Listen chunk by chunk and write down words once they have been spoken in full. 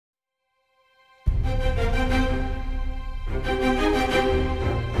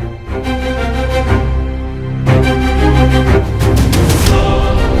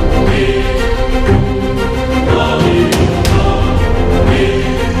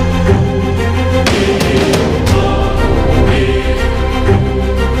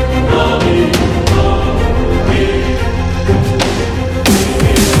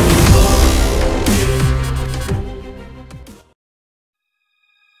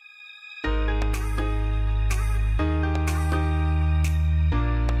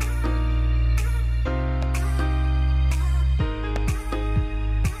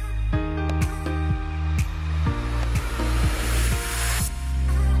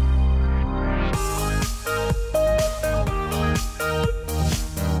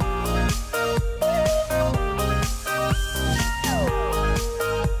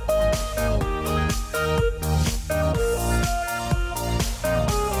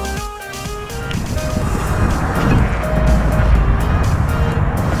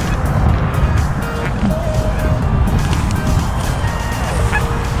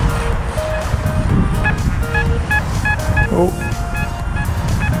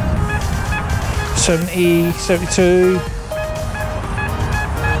70, 72.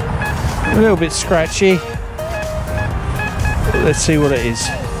 A little bit scratchy. Let's see what it is.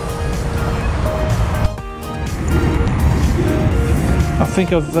 I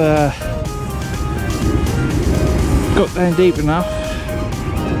think I've got down deep enough.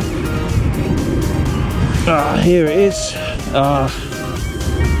 Here it is.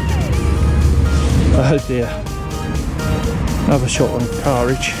 Oh dear. Another shot on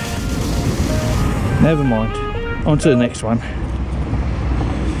carriage. Never mind. On to the next one.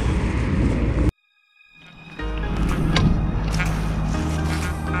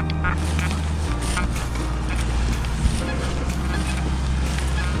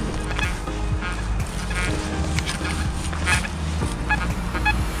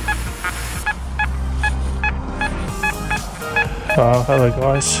 Oh, hello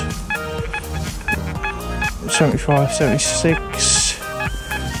guys. 75, 76.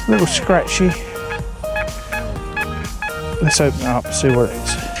 A little scratchy. Let's open it up and see what it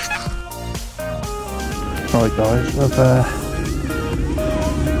is. Right guys, I've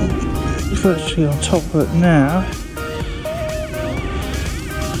virtually on top of it now.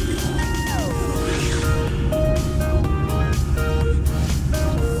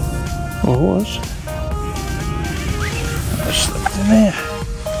 Or was. I slipped in there.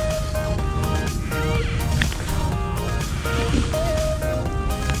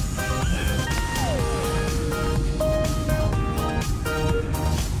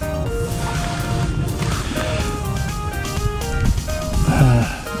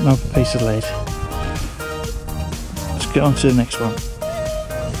 Another piece of lead. Let's get on to the next one.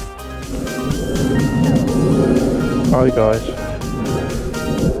 Hi guys. I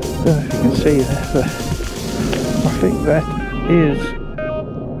don't know if you can see that, but I think that is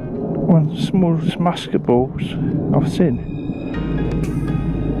one of the smallest musket balls I've seen.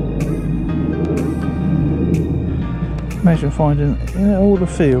 Imagine finding in all the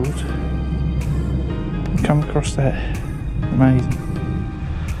field and come across that. Amazing.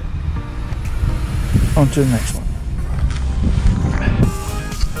 On to the next one.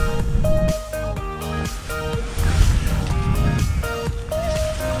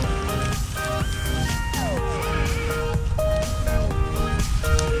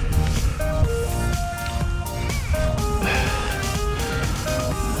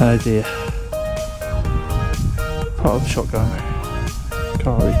 Oh dear. Part of the shotgun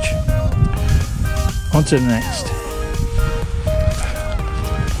carriage. On to the next.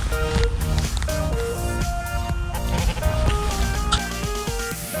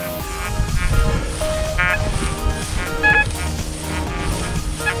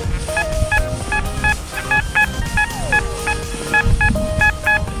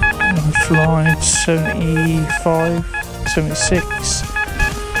 Line 75, 76.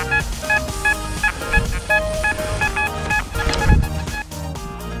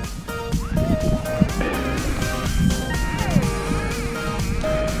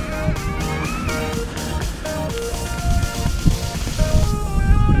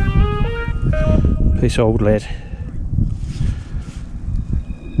 Piece of old lead.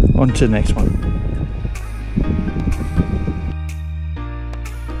 On to the next one.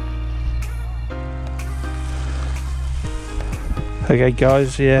 Okay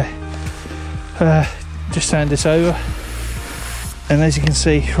guys, yeah, just turned this over, and as you can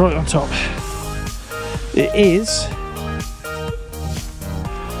see right on top, it is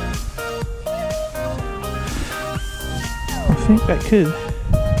I think that could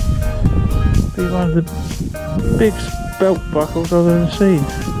be one of the biggest belt buckles I've ever seen.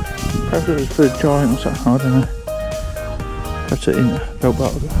 Perhaps it was for a giant or something, I don't know. Perhaps it in a belt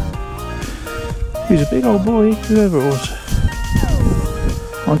buckle. He's a big old boy, whoever it was.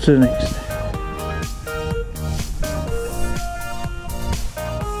 On to the next.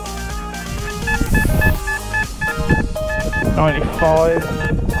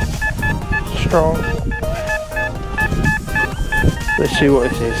 $95 strong. Let's see what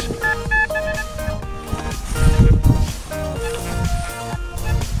this is.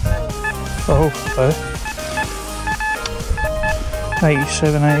 Oh, hello.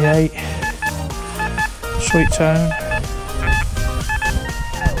 87, 88. Sweet tone.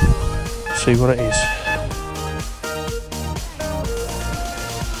 See what it is.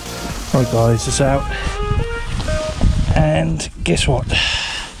 Right guys, it's out, and guess what?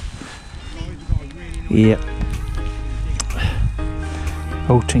 Yep,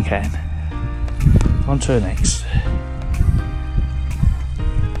 old tin can. On to the next.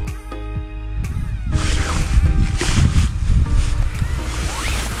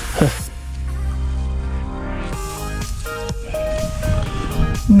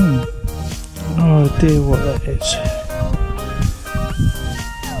 Oh idea what that is.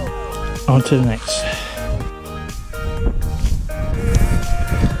 On to the next.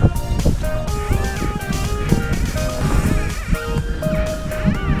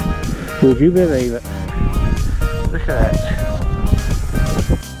 Would you believe it? Look at that.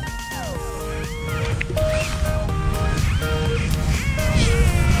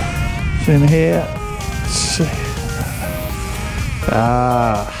 In here.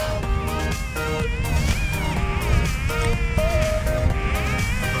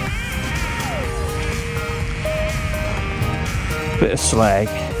 Bit of slag.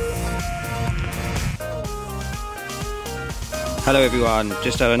 Hello everyone,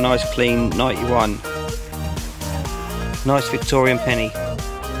 just had a nice clean 91. Nice Victorian penny.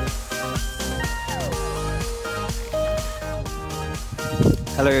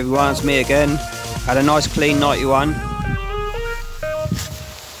 Hello everyone, it's me again. Had a nice clean 91.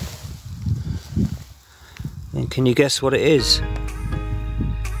 And can you guess what it is?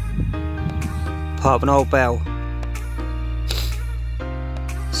 Part of an old bell.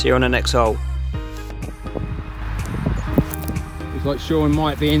 See you on the next hole. Looks like Sean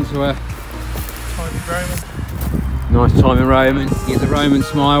might be into a Timing Roman. nice timing Roman. Gives a Roman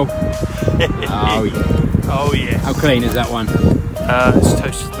smile. Oh yeah. Oh yeah. How clean is that one? It's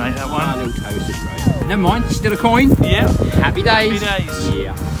toasted, mate, that A one. little toasted Roman. Never mind, still a coin. Yeah. Happy days. Happy days.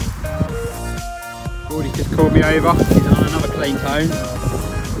 Yeah. Gordy's just called me over. He's on another clean tone.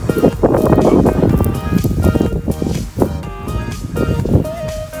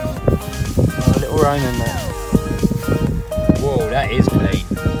 A little Roman there. Whoa, that is clean.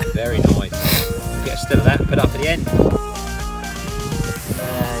 Very nice. Get a still of that and put up at the end.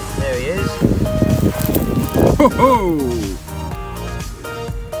 There he is. Ho ho!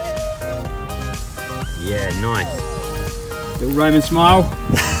 Yeah, nice. Little Roman smile.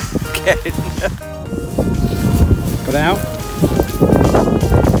 Got it out.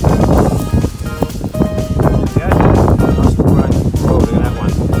 Oh, look at that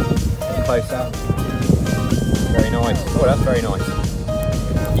one. Close up. Very nice. Oh, that's very nice.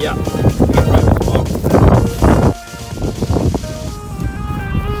 Yeah. Roman smile.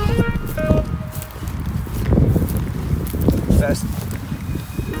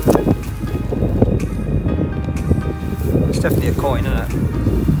 It's definitely a coin, isn't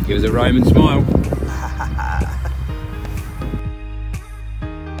it? Give us a Roman smile.